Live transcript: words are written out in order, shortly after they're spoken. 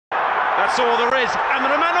That's all there is. And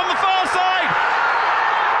the man on the far side.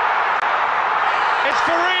 It's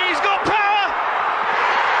Fourie. He's got power.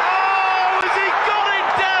 Oh, has he got it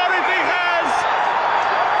down? If he has,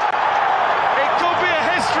 it could be a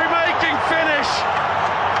history-making finish.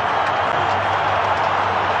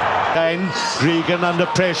 Regan under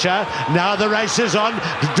pressure. Now the race is on.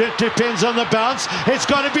 It depends on the bounce. It's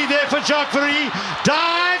got to be there for Jacques Fourie.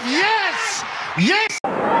 Dive. Yes. Yes.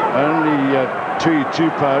 Only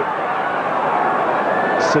Tupo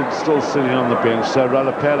still sitting on the bench. So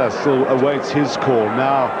Ralapella still awaits his call.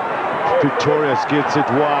 Now Pretorius gets it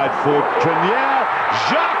wide for Premier.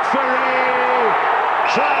 Jacques Fourie.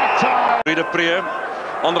 Track time. De Pre,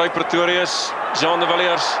 André Pretorius, Jean de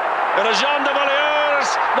Villiers. En is Jean de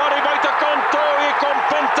Villiers naar die buitenkant toe. Hier komt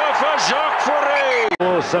punten voor Jacques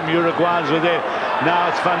Fourie. Some Uruguayans were there. Now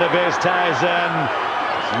it's Van der Westhuizen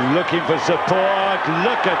looking for support.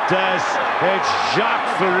 Look at this. It's Jacques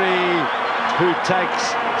Fourie who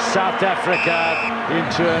takes South Africa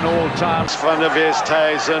into an all-time. Van der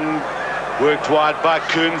Westhuizen worked wide by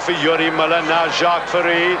Kuhn for Yuri Miller. Now Jacques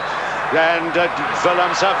Fourie. And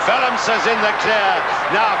Willems is in the clear.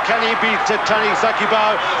 Now can he beat Tony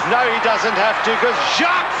Sakibo? No, he doesn't have to, because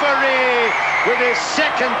Jacques Fourie with his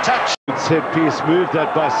second touch. Set piece moved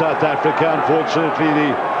that by South Africa. Unfortunately,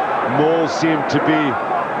 the maul seemed to be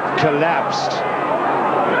collapsed.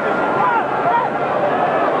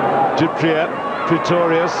 De Pre,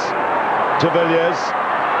 Pretorius, de Villiers.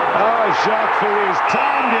 Oh, Jacques Fourie's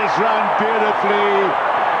timed his run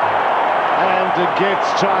beautifully. And gets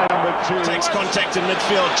try number 2. Takes contact in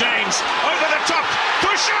midfield. James over the top.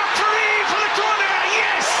 Push up Fourie for the corner.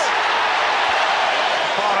 Yes!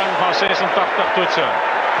 Ervaring van 86 toetsen.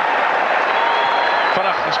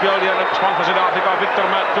 Vinnig gespeel deur die span van Suid-Afrika. Victor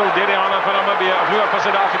Matfield deur die hande van Namibië. Vloer van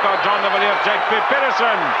Suid-Afrika. John de Villiers, Jake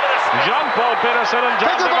Pedersen. Jean-Paul Pedersen en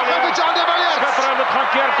John de Villiers. Skitterend, dit gaan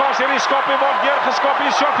keerkos. Hierdie skoppie word deurgeskop.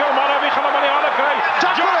 Hier soveel manne, wie gaan hom aan die hande kry?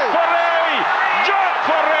 Jacques Fourie! Jacques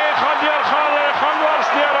Fourie gaan deurgaan en gaan dwars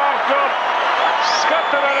deur hardloop.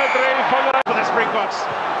 Skitterende drie van the Springboks.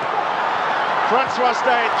 Francois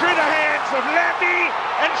Day through the hands of Lambie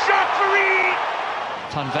and Jacques Fourie.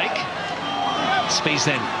 Van Wyk speeds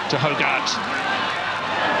then to Hogarth.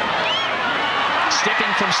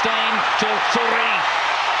 Stepping from Steyn to Fourie.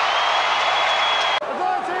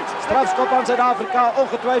 Strafschop aan Zuid-Afrika,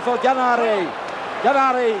 ongetwijfeld Janare.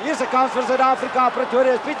 Janare, hier is de kans voor Zuid-Afrika.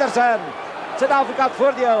 Pretorius Petersen. Zuid-Afrika het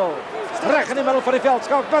voordeel. Recht in de middel van het veld.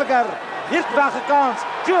 Scoutburger. Hier is de kans.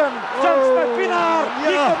 John Smith, winnaar.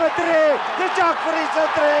 Hier komt het 3. De Jacques Fourie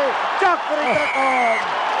zijn 3. Jacques Fourie terugkomt.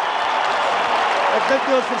 Ik denk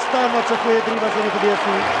dat we verstaan wat zo'n goede 3 was in de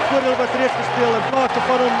verdediging. Voordeel wat er heeft gespeeld en plaats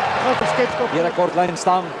van hem gaat de sketskop. Hier een kortlijn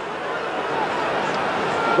staan.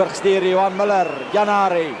 Burgsteer, Johan Muller,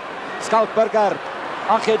 Janare, Scoutburger,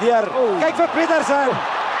 Angedier. Kijk voor Petersen.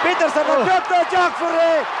 Petersen op de Jacques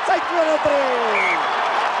Fourie. Zijn 2-3.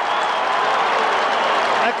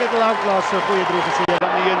 Ik heb lang laat zo'n goede 3 gezien.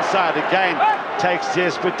 On the inside again, takes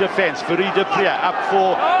desperate defence. Fourie de Pre up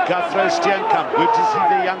for Guthrie Steenkamp. Good to see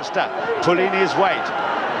the youngster pulling his weight.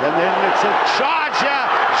 And then it's a charge here.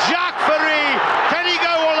 Jacques Fourie, can he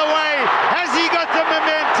go all the way? Has he got the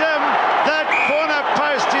momentum? That corner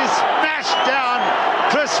post is smashed down.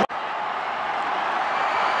 Chris.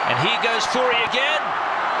 And here goes Fourie again.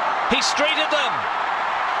 He streeted them.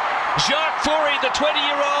 Jacques Fourie, the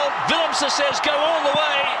 20-year-old. Willems says go all the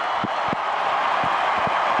way.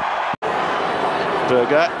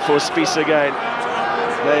 Berger for Spies again.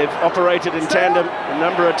 They've operated in tandem a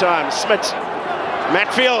number of times. Smith,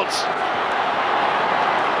 Matfield.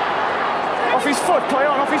 Off his foot, play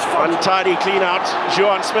on, off his foot. Untidy clean out.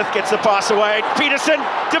 Johan Smith gets the pass away. Petersen,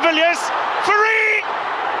 de Villiers, Fourie.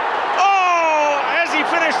 Oh, has he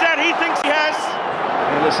finished that? He thinks he has.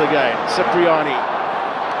 And this again, Cipriani.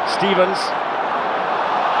 Stevens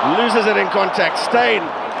loses it in contact. Steyn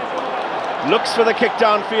looks for the kick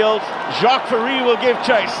downfield. Jacques Fourie will give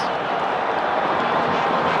chase.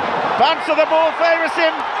 Bounce of the ball favours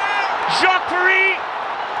him. Jacques Fourie.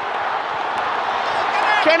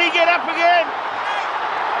 Can he get up again?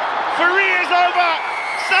 Fourie is over.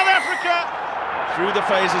 South Africa. Through the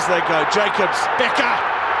phases they go. Jacobs, Becker,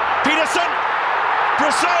 Petersen,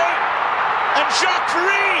 Brousseau, and Jacques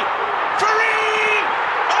Fourie. Fourie!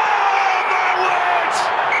 Oh my word!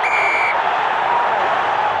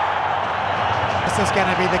 This is going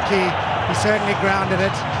to be the key. He certainly grounded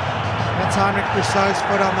it. That's Heinrich Brousseau's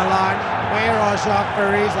foot on the line. Where are Jacques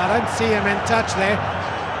Fourie's? I don't see him in touch there.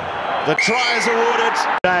 The try is awarded.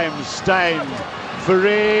 James Steyn.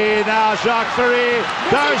 Fourie, now Jacques Fourie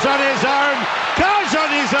goes on his own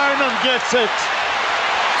and gets it.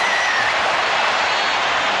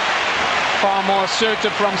 far more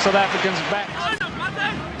assertive from South Africans back.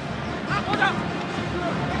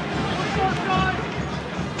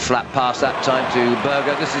 Flat pass that time to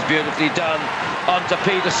Berger. This is beautifully done. On to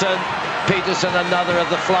Peterson. Peterson, another of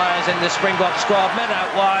the flyers in the Springbok squad. Men out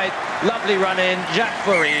wide. Lovely run in. Jacques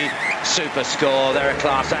Fourie. Super score. They're a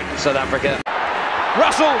class act in South Africa.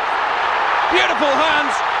 Russell. Beautiful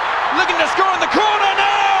hands. Looking to score in the corner.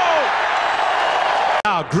 No!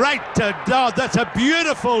 Now, great. That's a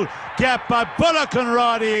beautiful gap by Bullock and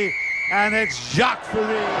Roddy. And it's Jacques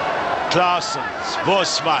Fourie. Claessens.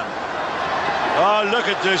 Bosman. Oh, look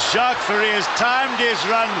at this. Jacques Fourie has timed his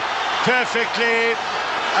run perfectly.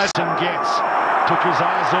 As he gets, took his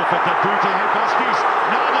eyes off at the boot ahead by Spies.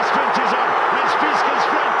 Now the sprint is on. And Spies can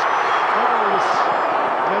sprint. Oh,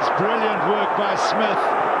 that's brilliant work by Smith.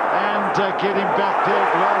 And getting back there.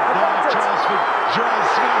 Well, now chance for Joel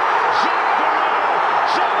Smith. Jacques Fourie!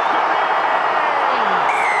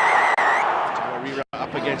 Jacques Fourie!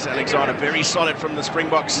 Up against Alexander, very solid from the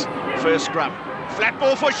Springboks. First scrum. Flat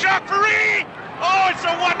ball for Jacques Fourie! Oh, it's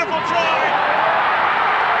a wonderful try!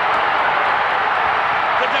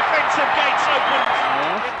 The defensive gates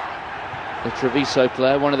opened. The Treviso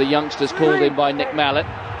player, one of the youngsters called in by Nick Mallett.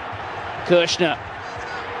 Kirshner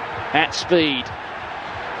at speed.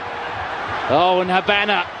 Oh, and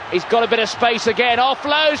Habana, he's got a bit of space again.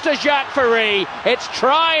 Offloads to Jacques Fourie. It's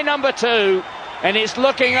try number 2, and it's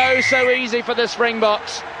looking oh so easy for the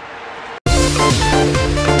Springboks.